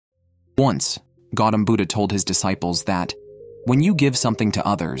Once, Gautama Buddha told his disciples that when you give something to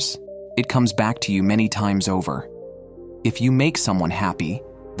others, it comes back to you many times over. If you make someone happy,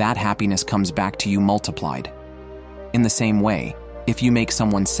 that happiness comes back to you multiplied. In the same way, if you make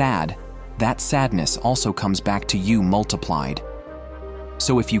someone sad, that sadness also comes back to you multiplied.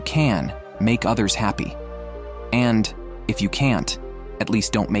 So if you can, make others happy. And if you can't, at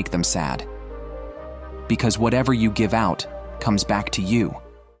least don't make them sad. Because whatever you give out comes back to you.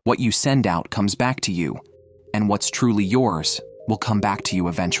 What you send out comes back to you. And what's truly yours will come back to you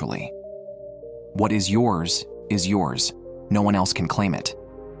eventually. What is yours is yours. No one else can claim it.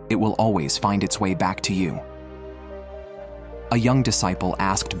 It will always find its way back to you. A young disciple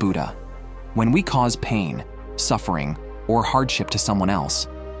asked Buddha, when we cause pain, suffering, or hardship to someone else,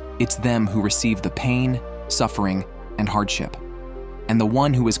 it's them who receive the pain, suffering, and hardship. And the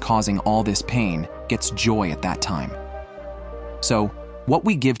one who is causing all this pain gets joy at that time. So, what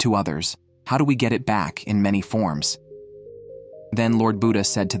we give to others, how do we get it back in many forms? Then Lord Buddha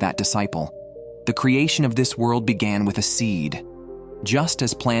said to that disciple, the creation of this world began with a seed. Just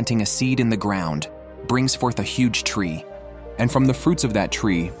as planting a seed in the ground brings forth a huge tree, and from the fruits of that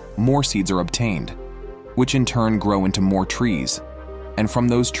tree, more seeds are obtained, which in turn grow into more trees, and from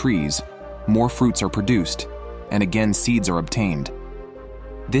those trees, more fruits are produced, and again seeds are obtained.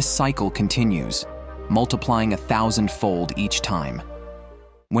 This cycle continues, multiplying 1,000-fold each time.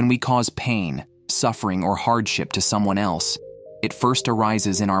 When we cause pain, suffering, or hardship to someone else, it first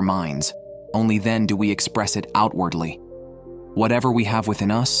arises in our minds, only then do we express it outwardly. Whatever we have within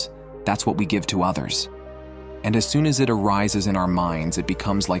us, that's what we give to others. And as soon as it arises in our minds, it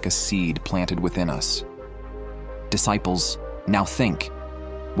becomes like a seed planted within us. Disciples, now think,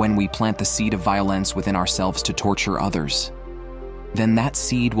 when we plant the seed of violence within ourselves to torture others, then that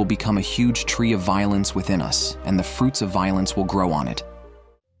seed will become a huge tree of violence within us, and the fruits of violence will grow on it.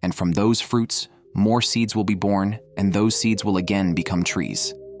 And from those fruits, more seeds will be born, and those seeds will again become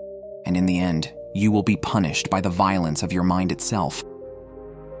trees. And in the end, you will be punished by the violence of your mind itself.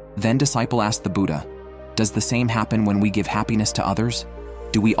 Then disciple asked the Buddha, does the same happen when we give happiness to others?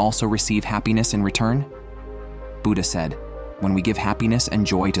 Do we also receive happiness in return? Buddha said, when we give happiness and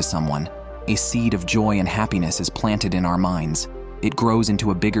joy to someone, a seed of joy and happiness is planted in our minds. It grows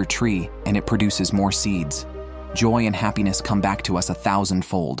into a bigger tree and it produces more seeds. Joy and happiness come back to us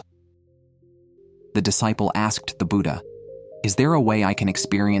 1,000-fold. The disciple asked the Buddha, is there a way I can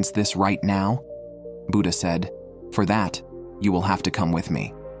experience this right now? Buddha said, for that, you will have to come with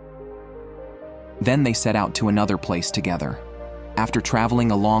me. Then they set out to another place together. After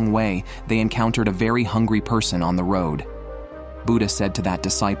traveling a long way, they encountered a very hungry person on the road. Buddha said to that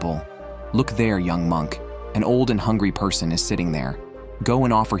disciple, look there, young monk. An old and hungry person is sitting there. Go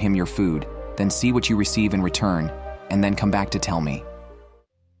and offer him your food, then see what you receive in return, and then come back to tell me.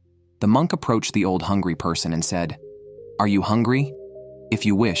 The monk approached the old hungry person and said, are you hungry? If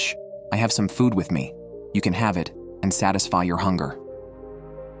you wish, I have some food with me. You can have it and satisfy your hunger.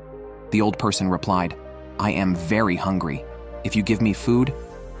 The old person replied, I am very hungry. If you give me food,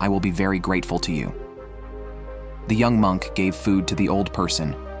 I will be very grateful to you. The young monk gave food to the old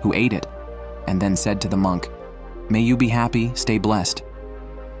person, who ate it, and then said to the monk, may you be happy, stay blessed.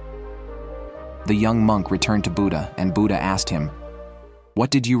 The young monk returned to Buddha, and Buddha asked him, what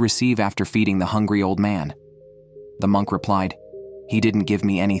did you receive after feeding the hungry old man? The monk replied, he didn't give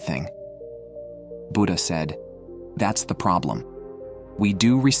me anything. Buddha said, that's the problem. We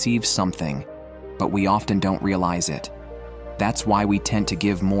do receive something, but we often don't realize it. That's why we tend to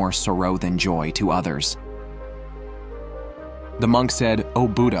give more sorrow than joy to others. The monk said, oh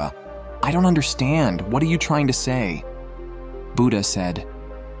Buddha, I don't understand. What are you trying to say? Buddha said,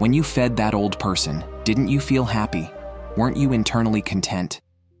 when you fed that old person, didn't you feel happy? Weren't you internally content?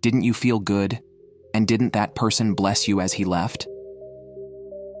 Didn't you feel good? And didn't that person bless you as he left?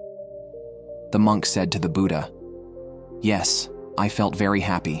 The monk said to the Buddha, yes, I felt very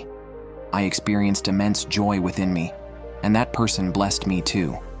happy. I experienced immense joy within me, and that person blessed me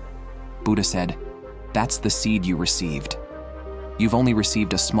too. Buddha said, that's the seed you received. You've only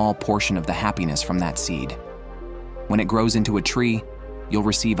received a small portion of the happiness from that seed. When it grows into a tree, you'll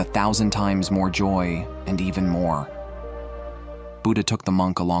receive 1,000 times more joy and even more. Buddha took the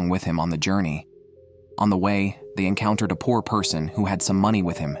monk along with him on the journey. On the way, they encountered a poor person who had some money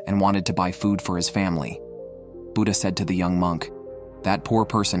with him and wanted to buy food for his family. Buddha said to the young monk, that poor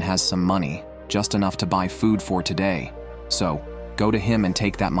person has some money, just enough to buy food for today, so go to him and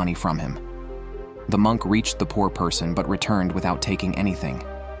take that money from him. The monk reached the poor person but returned without taking anything.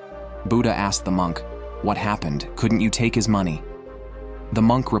 Buddha asked the monk, what happened? Couldn't you take his money? The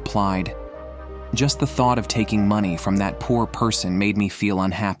monk replied, just the thought of taking money from that poor person made me feel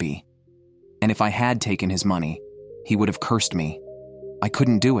unhappy. And if I had taken his money, he would have cursed me. I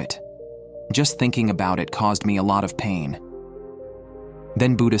couldn't do it. Just thinking about it caused me a lot of pain.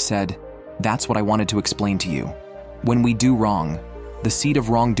 Then Buddha said, "That's what I wanted to explain to you. When we do wrong, the seed of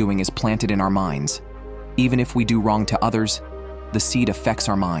wrongdoing is planted in our minds. Even if we do wrong to others, the seed affects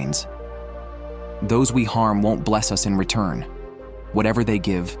our minds. Those we harm won't bless us in return. Whatever they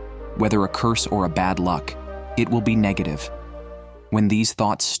give, whether a curse or a bad luck, it will be negative. When these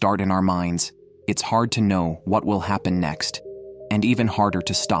thoughts start in our minds, it's hard to know what will happen next, and even harder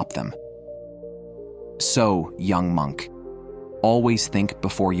to stop them. So, young monk, always think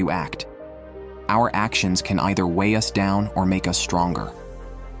before you act. Our actions can either weigh us down or make us stronger.